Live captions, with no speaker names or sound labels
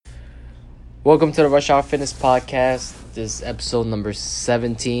Welcome to the Rush Hour Fitness Podcast. This is episode number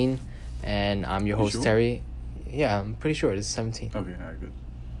 17, and I'm your You host, sure? Terry. Yeah, I'm pretty sure it's 17. Okay, all right, good.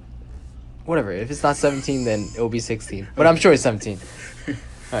 Whatever. If it's not 17, then it'll be 16. But I'm sure it's 17. All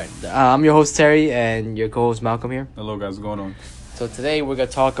right. I'm your host, Terry, and your co-host, Malcolm here. Hello, guys. What's going on? So today we're going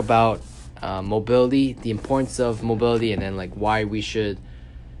to talk about mobility, the importance of mobility, and then like why we should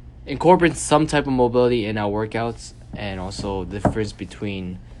incorporate some type of mobility in our workouts, and also the difference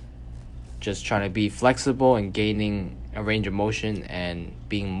between just trying to be flexible and gaining a range of motion and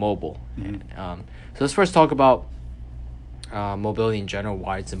being mobile. Mhm. So let's first talk about mobility in general,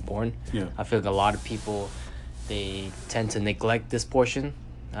 why it's important. Yeah. I feel like a lot of people, they tend to neglect this portion.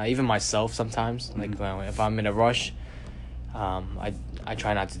 Even myself sometimes. Like if I'm in a rush, I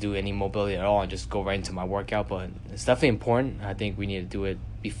try not to do any mobility at all and just go right into my workout. But it's definitely important. I think we need to do it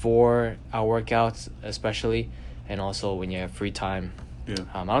before our workouts, especially, and also when you have free time. Yeah.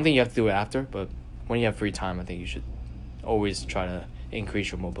 I don't think you have to do it after, but when you have free time, I think you should always try to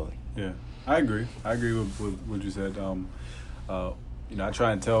increase your mobility. Yeah. I agree. I agree with what you said. I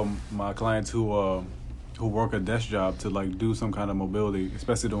try and tell my clients who work a desk job to like do some kind of mobility,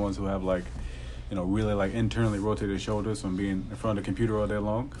 especially the ones who have like, really like internally rotated shoulders from being in front of the computer all day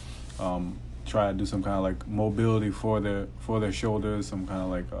long. Try to do some kind of like mobility for their shoulders, some kind of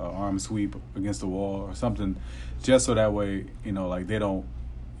like arm sweep against the wall or something, just so that way like they don't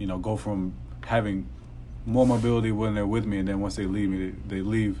go from having more mobility when they're with me, and then once they leave me,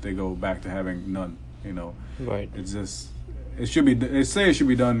 they go back to having none. Right. It's just it should be. They say it should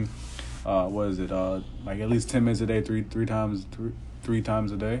be done. What is it? Like at least 10 minutes a day, three times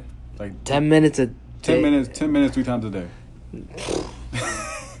a day. Like 10 minutes a 10 minutes 3 times a day.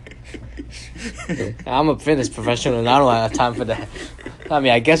 I'm a fitness professional and I don't have time for that. I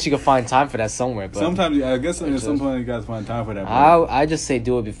mean, I guess you can find time for that somewhere, but Sometimes I guess at some point you guys find time for that. But I just say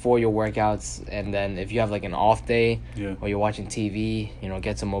do it before your workouts, and then if you have like an off day yeah, or you're watching TV,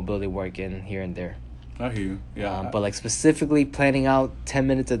 get some mobility work in here and there. I hear you. Yeah, But like specifically planning out 10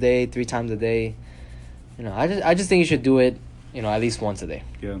 minutes a day, 3 times a day, I just think you should do it, at least once a day.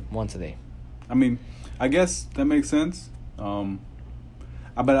 yeah. Once a day. I mean, I guess that makes sense.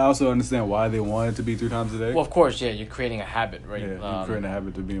 But I also understand why they want it to be 3 times a day. Well, of course, yeah, you're creating a habit, right? Yeah, you're creating a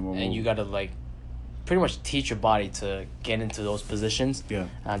habit to be more mobile. And you got to like pretty much teach your body to get into those positions Yeah,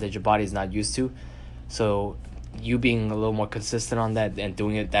 that your body is not used to. So you being a little more consistent on that and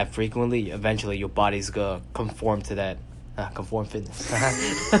doing it that frequently, eventually your body's going to conform to that. Conform fitness.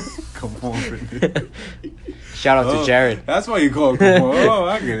 conform. Shout out to Jared. That's why you call it conform. Oh,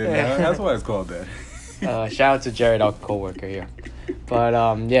 I get it now. That's why it's called that. Shout out to Jared, our coworker here. But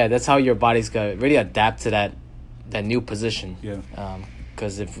yeah, that's how your body's gonna really adapt to that new position. Yeah.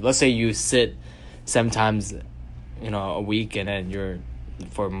 Because if let's say you sit 7 times, a week, and then you're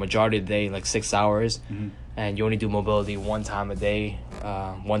for a majority of the day like 6 hours, and you only do mobility 1 time a day,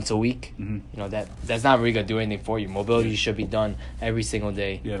 once a week, that's not really gonna do anything for you. Mobility should be done every single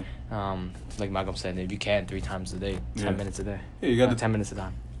day. Yeah. Like Malcolm said, if you can 3 times a day, 10 minutes a day. Yeah, you got 10 minutes a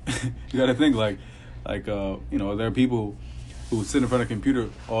time. You got to think like there are people who sit in front of a computer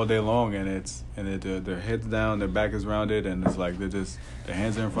all day long, and their heads down, their back is rounded, and it's like their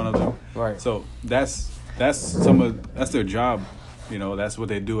hands are in front of them. Right. So that's their job. That's what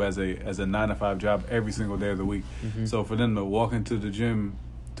they do as a 9-to-5 job every single day of the week. Mm-hmm. So for them to walk into the gym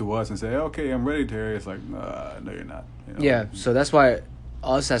to us and say, "Okay, I'm ready, Terry," it's like, no, you're not. Yeah, so that's why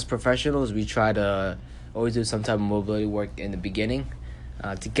us as professionals, we try to always do some type of mobility work in the beginning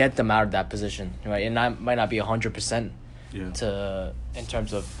to get them out of that position, right? And that might not be 100% Yeah. in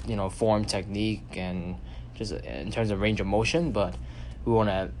terms of, form, technique, and just in terms of range of motion, but we want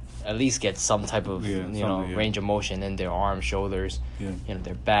to at least get some type of, range of motion in their arms, shoulders, Yeah.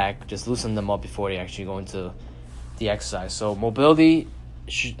 their back, just loosen them up before they actually go into the exercise. So mobility,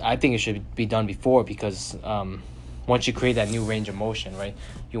 I think it should be done before, because once you create that new range of motion, right,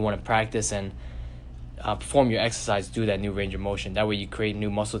 you want to practice and perform your exercise through that new range of motion. That way you create new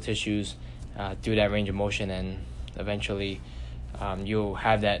muscle tissues through that range of motion, and eventually you'll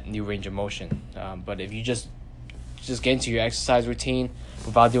have that new range of motion. But if you just get into your exercise routine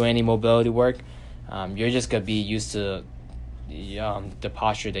without doing any mobility work, you're just going to be used to the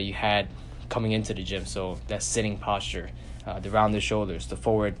posture that you had coming into the gym. So that sitting posture, the rounded shoulders, the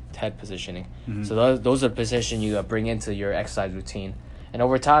forward head positioning. Mm-hmm. So those are the positions you bring into your exercise routine. And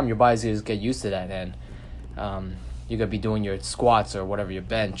over time, your body's going to get used to that. And you're going to be doing your squats or whatever, your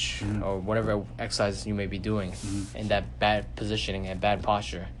bench, or whatever exercise you may be doing in that bad positioning and bad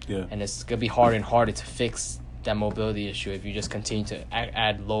posture. Yeah. And it's going to be harder and harder to fix that mobility issue if you just continue to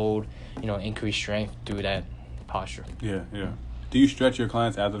add load, increase strength through that posture. Yeah. Do you stretch your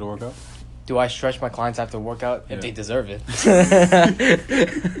clients after the workout? Do I stretch my clients after workout if Yeah. they deserve it?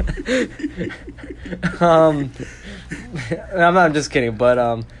 I'm just kidding, but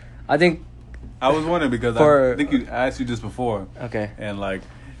I think I was wondering because For- I think I asked you this before, okay. and like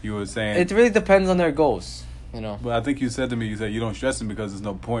you were saying, It really depends on their goals, you know. but I think you said to me, you said you don't stress them because there's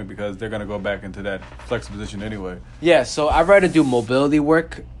no point because they're gonna go back into that flex position anyway. Yeah, so I'd rather do mobility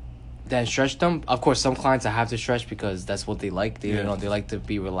work than stretch them. Of course, some clients I have to stretch because that's what they like. They Yeah. they like to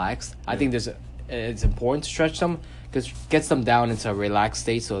be relaxed. I Yeah. think it's important to stretch them because it gets them down into a relaxed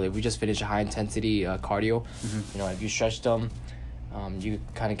state. So if we just finish a high intensity cardio, you know, if you stretch them, you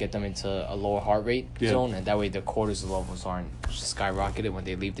kind of get them into a lower heart rate Yeah. zone, and that way the cortisol levels aren't skyrocketed when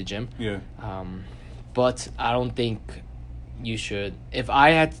they leave the gym. Yeah, But I don't think you should. If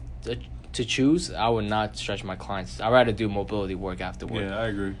I had to choose, I would not stretch my clients. I'd rather do mobility work afterward. yeah, I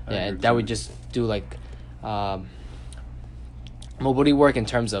agree. I Yeah, agree and that would just do like mobility work in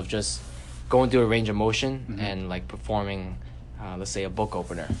terms of just going through a range of motion and like performing, let's say, a book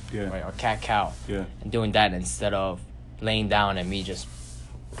opener, Yeah. right, or cat cow, Yeah, and doing that instead of laying down and me just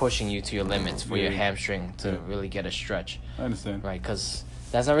pushing you to your limits for your Yeah. hamstring to Yeah. really get a stretch, I understand. right? Because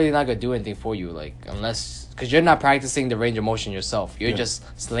that's not really not gonna do anything for you, like unless because you're not practicing the range of motion yourself. You're Yeah.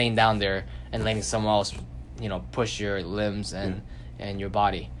 just laying down there and letting someone else, you know, push your limbs and your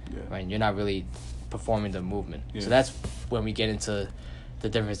body, Yeah. right? You're not really performing the movement. Yeah. So that's when we get into the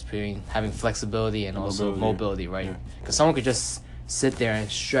difference between having flexibility and also mobility, right? Yeah. Because someone could just sit there and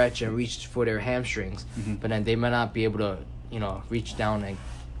stretch and reach for their hamstrings, but then they might not be able to, you know, reach down and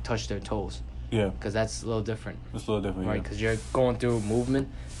touch their toes Yeah, because that's a little different, it's a little different. right? Yeah. Because you're going through movement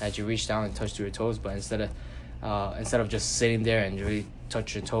that you reach down and touch through your toes, but instead of just sitting there and really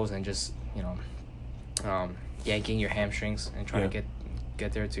touch your toes and just, you know, yanking your hamstrings and trying Yeah. to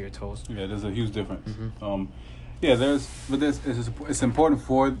get there to your toes. Yeah, there's a huge difference. Mm-hmm. Yeah, it's important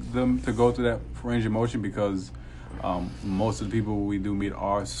for them to go through that range of motion because most of the people we do meet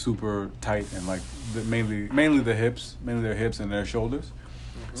are super tight and like mainly their hips and their shoulders.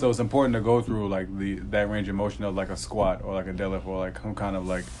 So it's important to go through like that range of motion of like a squat or like a deadlift or like some kind of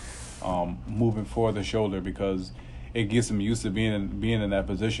like moving for the shoulder because it gets them used to being in that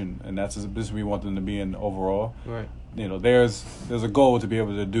position, and that's the position we want them to be in overall. Right. You know, there's a goal to be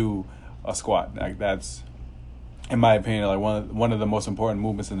able to do a squat. Like that's, in my opinion, like one of the most important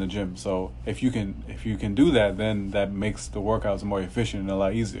movements in the gym. So if you can do that, then that makes the workouts more efficient and a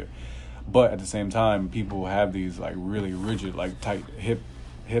lot easier. But at the same time, people have these like really rigid, like tight hip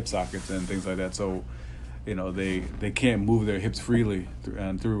sockets and things like that. So, you know, they can't move their hips freely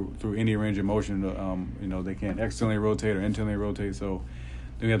through any range of motion. You know, they can't externally rotate or internally rotate. So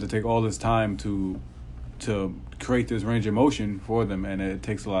then we have to take all this time to create this range of motion for them, and it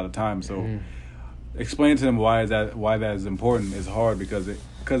takes a lot of time. So explain to them why that is important is hard because it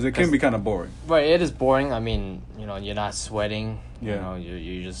can be kind of boring. Right, it is boring. I mean, you know, you're not sweating. Yeah. You know,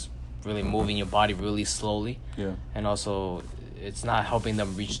 you're just really moving your body really slowly. Yeah. And also, it's not helping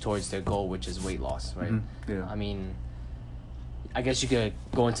them reach towards their goal, which is weight loss, right? Yeah. I mean, I guess you could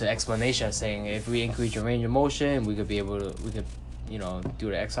go into explanation saying if we increase your range of motion, we could, you know, do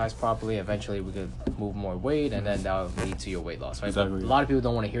the exercise properly. Eventually, we could move more weight, and then that would lead to your weight loss, right? Exactly. But a lot of people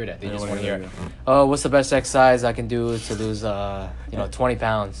don't want to hear that. They just want to hear, that. oh, what's the best exercise I can do to lose, 20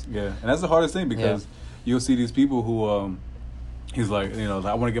 pounds? Yeah, and that's the hardest thing because you'll see these people who he's like, you know,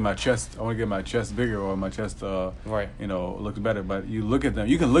 I want to get my chest bigger or my chest Right. you know, looks better. But you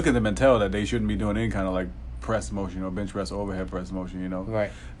can look at them and tell that they shouldn't be doing any kind of like press motion or bench press or overhead press motion, you know,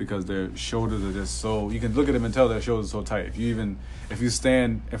 Right. because their shoulders are just so, you can look at them and tell their shoulders are so tight. If you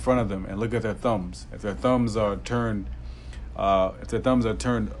stand in front of them and look at their thumbs, if their thumbs are turned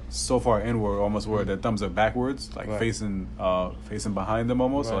so far inward, almost where their thumbs are backwards, like Right. facing behind them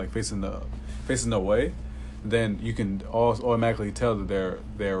almost, or Right. like facing away, then you can automatically tell that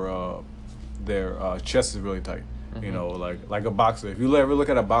their chest is really tight. You know, like a boxer. If you ever look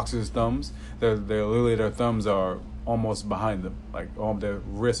at a boxer's thumbs, their thumbs are almost behind them. Like their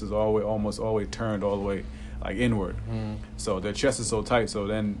wrist is almost always turned all the way like inward. So their chest is so tight. So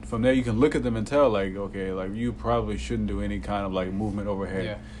then from there you can look at them and tell like, okay, like you probably shouldn't do any kind of like movement overhead.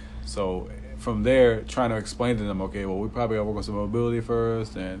 Yeah. So from there, trying to explain to them, okay, well, we probably got to work on some mobility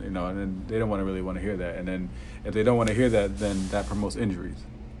first, and you know, and then they don't really want to hear that, and then if they don't want to hear that, then that promotes injuries.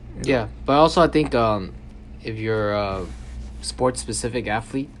 Yeah, but also I think if you're a sports-specific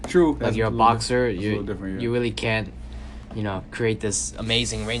athlete, True. like you're a little boxer, that's a little different, yeah. you really can't, you know, create this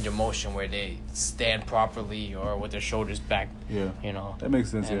amazing range of motion where they stand properly or with their shoulders back. Yeah. You know, That makes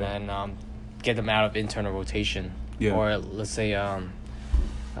sense. and Yeah. then get them out of internal rotation. Yeah. Or let's say a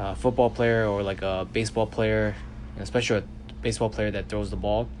football player or like a baseball player, especially a baseball player that throws the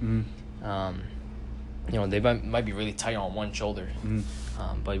ball. They might be really tight on one shoulder,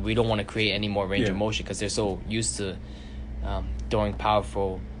 but we don't want to create any more range of motion because they're so used to throwing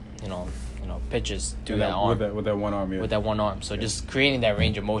powerful, pitches through that arm with that one arm, with that one arm. So just creating that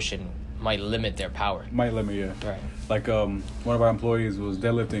range of motion might limit their power. Might limit, yeah. Right. Like one of our employees was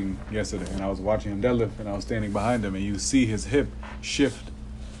deadlifting yesterday, and I was watching him deadlift, and I was standing behind him, and you see his hip shift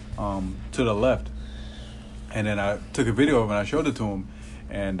to the left, and then I took a video of it and I showed it to him,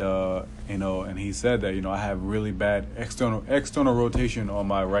 and and he said that I have really bad external rotation on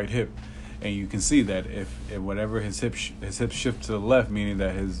my right hip, and you can see that if whatever his hip shift to the left, meaning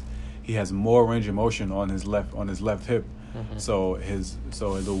that he has more range of motion on his left hip. So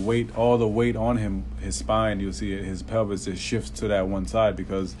all the weight on him, his spine, you'll see his pelvis just shifts to that one side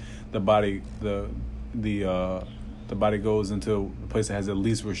because the body goes into the place that has the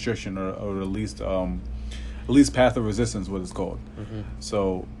least restriction or the least path of resistance, what it's called.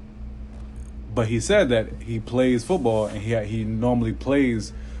 So, but he said that he plays football and he normally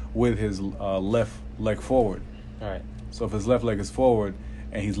plays with his left leg forward. All right. So if his left leg is forward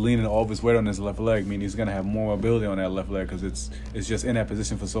and he's leaning all of his weight on his left leg, meaning he's going to have more mobility on that left leg because it's just in that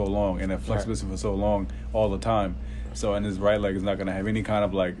position for so long, in that flex position for so long all the time. So, and his right leg is not going to have any kind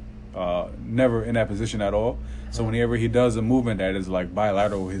of never in that position at all. So whenever he does a movement that is like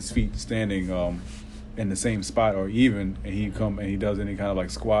bilateral, his feet standing in the same spot or even, and he does any kind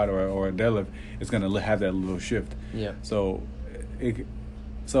of squat or a deadlift, it's going to have that little shift. Yeah.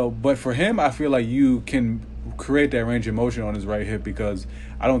 But for him, I feel like you can create that range of motion on his right hip because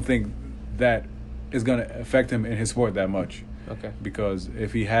I don't think that is going to affect him in his sport that much. Okay. Because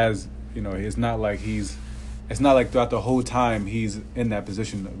if he has, it's not like throughout the whole time he's in that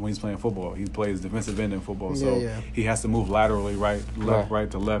position when he's playing football. He plays defensive end in football, he has to move laterally right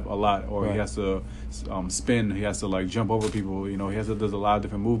to left a lot, or he has to spin. He has to jump over people. He has to does a lot of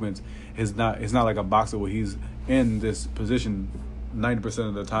different movements. It's not like a boxer where he's in this position 90%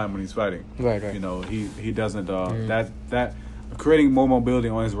 of the time when he's fighting. Right. He doesn't that creating more mobility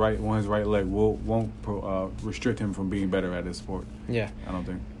on his right leg won't restrict him from being better at his sport. Yeah. I don't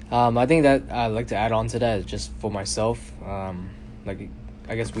think. I think that I'd like to add on to that just for myself. I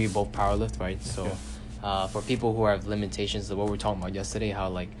guess we both powerlift, right? So for people who have limitations, what we were talking about yesterday,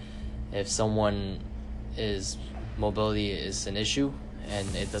 how if someone mobility is an issue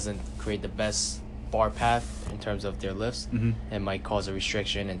and it doesn't create the best bar path in terms of their lifts, it might cause a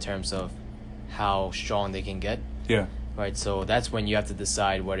restriction in terms of how strong they can get. Yeah. Right. So that's when you have to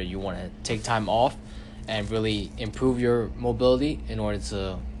decide whether you want to take time off and really improve your mobility in order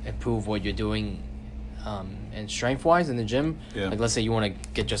to improve what you're doing and strength-wise in the gym. Yeah. Let's say you want to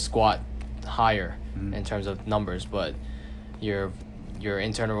get your squat higher in terms of numbers, but your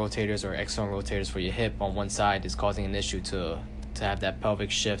internal rotators or external rotators for your hip on one side is causing an issue to have that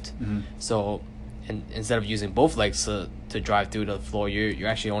pelvic shift. So instead of using both legs to drive through the floor, you're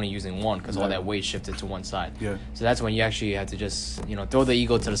actually only using one because all that weight shifted to one side. Yeah. So that's when you actually have to just throw the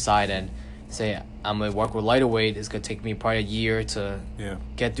ego to the side and say, I'm gonna work with lighter weight. It's gonna take me probably a year to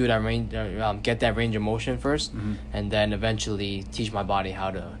get through that range, get that range of motion first, and then eventually teach my body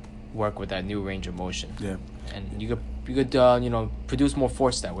how to work with that new range of motion. Yeah. And you could produce more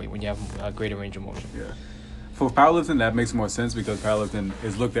force that way when you have a greater range of motion. Yeah. For powerlifting, that makes more sense because powerlifting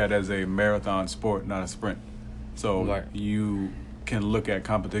is looked at as a marathon sport, not a sprint. So you can look at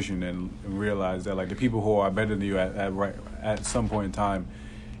competition and realize that the people who are better than you at some point in time,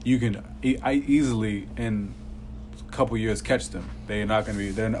 you can easily in a couple years catch them. They're not going to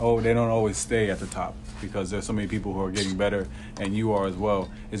be. They don't always stay at the top because there's so many people who are getting better, and you are as well.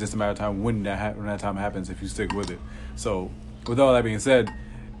 It's just a matter of time when that time happens if you stick with it. So, with all that being said,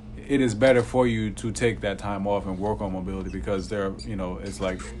 it is better for you to take that time off and work on mobility because it's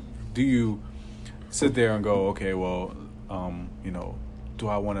do you sit there and go, okay, well, do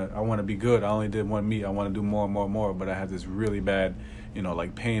I want to be good? I only did one meet. I want to do more and more and more, but I have this really bad,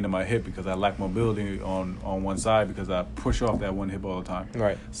 pain in my hip because I lack mobility on one side because I push off that one hip all the time.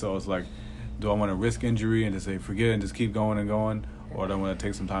 Right. So it's do I want to risk injury and just say forget it and just keep going and going, or do I want to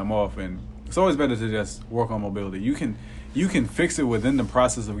take some time off? And it's always better to just work on mobility. You can fix it within the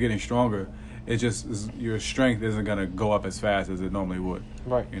process of getting stronger. It just your strength isn't gonna go up as fast as it normally would.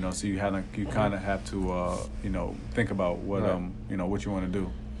 Right. So you kind of have to think about what what you want to do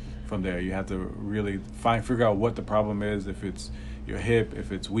from there. You have to really figure out what the problem is. If it's your hip,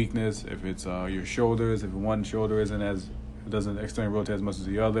 if it's weakness, if it's your shoulders, if one shoulder doesn't externally rotate as much as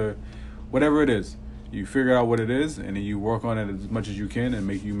the other, whatever it is, you figure out what it is and then you work on it as much as you can and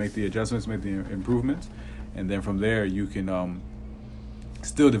make the adjustments, make the improvements, and then from there you can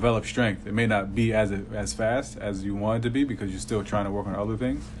still develop strength. It may not be as fast as you want it to be because you're still trying to work on other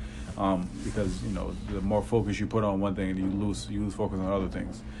things, because the more focus you put on one thing, you lose focus on other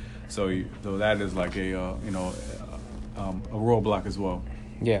things. So that is like a roadblock as well.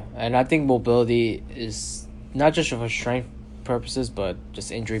 Yeah, and I think mobility is not just for strength purposes, but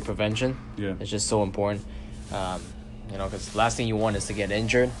just injury prevention. Yeah, it's just so important. Because the last thing you want is to get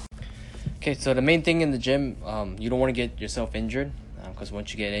injured. Okay, so the main thing in the gym, you don't want to get yourself injured, because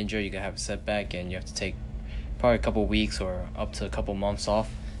once you get injured, you're gonna have a setback, and you have to take probably a couple weeks or up to a couple months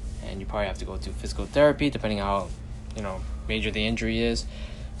off, and you probably have to go to physical therapy depending on how major the injury is.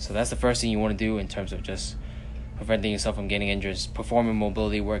 So that's the first thing you want to do in terms of just preventing yourself from getting injured, is performing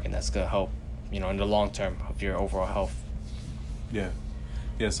mobility work, and that's gonna help in the long term of your overall health. Yeah.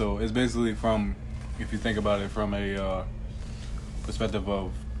 So it's basically if you think about it from a perspective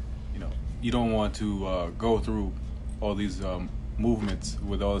of, you don't want to go through all these movements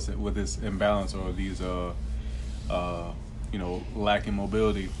with this imbalance or these lacking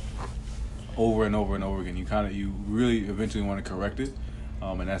mobility over and over and over again. You really eventually want to correct it,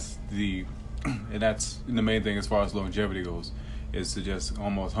 and that's the main thing as far as longevity goes, is to just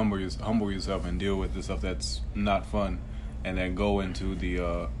almost humble yourself and deal with the stuff that's not fun, and then go into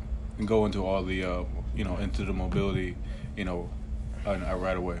all the into the mobility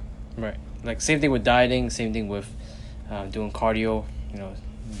right away. Right. Like same thing with dieting, same thing with doing cardio.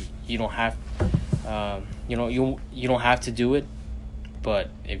 You don't have you don't have to do it, but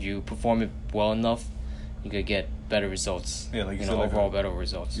if you perform it well enough, you could get better results. Yeah, like you said, overall better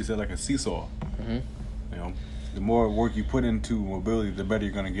results. You said like a seesaw. Mm-hmm. The more work you put into mobility, the better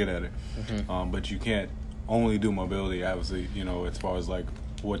you're gonna get at it. Mm-hmm. But you can't only do mobility, obviously. As far as like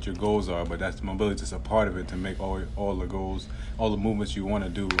what your goals are, but that's mobility just a part of it to make all the goals, all the movements you want to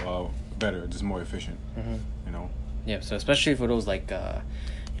do better, just more efficient. Mm-hmm. Yeah. So especially for those like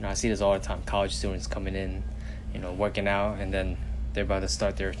I see this all the time. College students coming in, working out, and then they're about to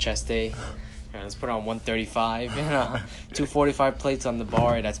start their chest day. Let's put on 135, 245 plates on the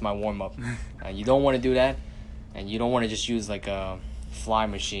bar. That's my warm up. You don't want to do that, and you don't want to just use like a fly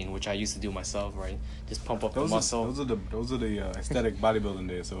machine, which I used to do myself. Right, just pump up the muscle. Those are the aesthetic bodybuilding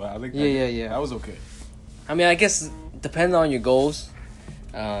days. So I think that was okay. I mean, I guess depending on your goals,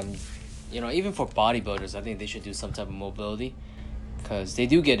 even for bodybuilders, I think they should do some type of mobility, because they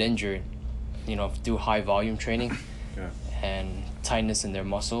do get injured, through high volume training. Yeah. And tightness in their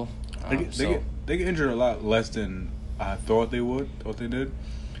muscle. They get injured a lot less than I thought they did,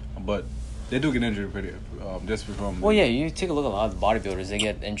 but they do get injured pretty just from. Well, yeah, you take a look at a lot of the bodybuilders. They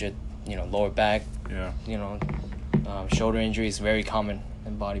get injured, lower back. Yeah. Shoulder injuries very common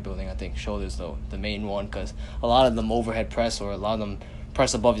in bodybuilding. I think shoulders though the main one, because a lot of them overhead press, or a lot of them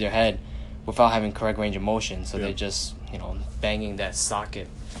press above their head without having correct range of motion. So they're just banging that socket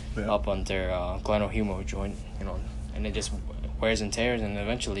up on their glenohumeral joint, and it just wears and tears, and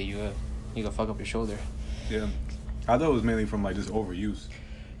eventually you can fuck up your shoulder. Yeah, I thought it was mainly from like just overuse.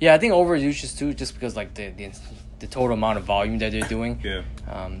 Yeah, I think overuse is too, just because like the total amount of volume that they're doing. Yeah.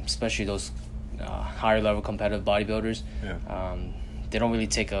 Especially those higher level competitive bodybuilders. Yeah. They don't really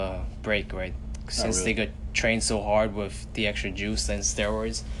take a break, right? Since really. they could train so hard with the extra juice and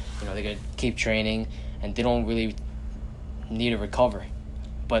steroids, they could keep training, and they don't really need to recover.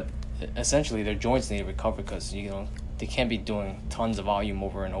 But essentially, their joints need to recover, because they can't be doing tons of volume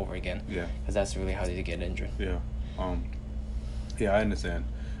over and over again. Yeah. Because that's really how they get injured. Yeah. Yeah, I understand,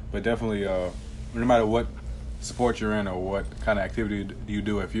 but definitely, no matter what sport you're in or what kind of activity you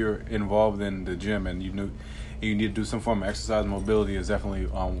do, if you're involved in the gym and you need to do some form of exercise, mobility is definitely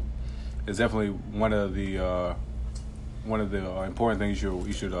one of the important things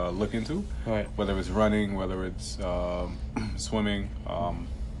you should look into. Right. Whether it's running, whether it's swimming,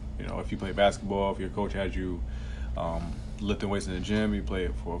 if you play basketball, if your coach has you lifting weights in the gym, you play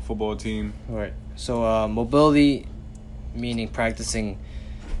for a football team. Right. So mobility, meaning practicing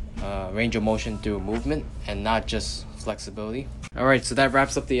range of motion through movement and not just flexibility. All right, so that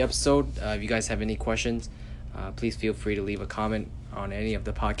wraps up the episode. If you guys have any questions, please feel free to leave a comment on any of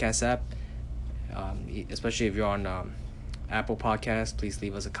the podcast app. Especially if you're on Apple Podcasts, please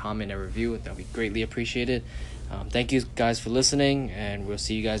leave us a comment and a review. That would be greatly appreciated. Thank you guys for listening, and we'll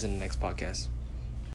see you guys in the next podcast.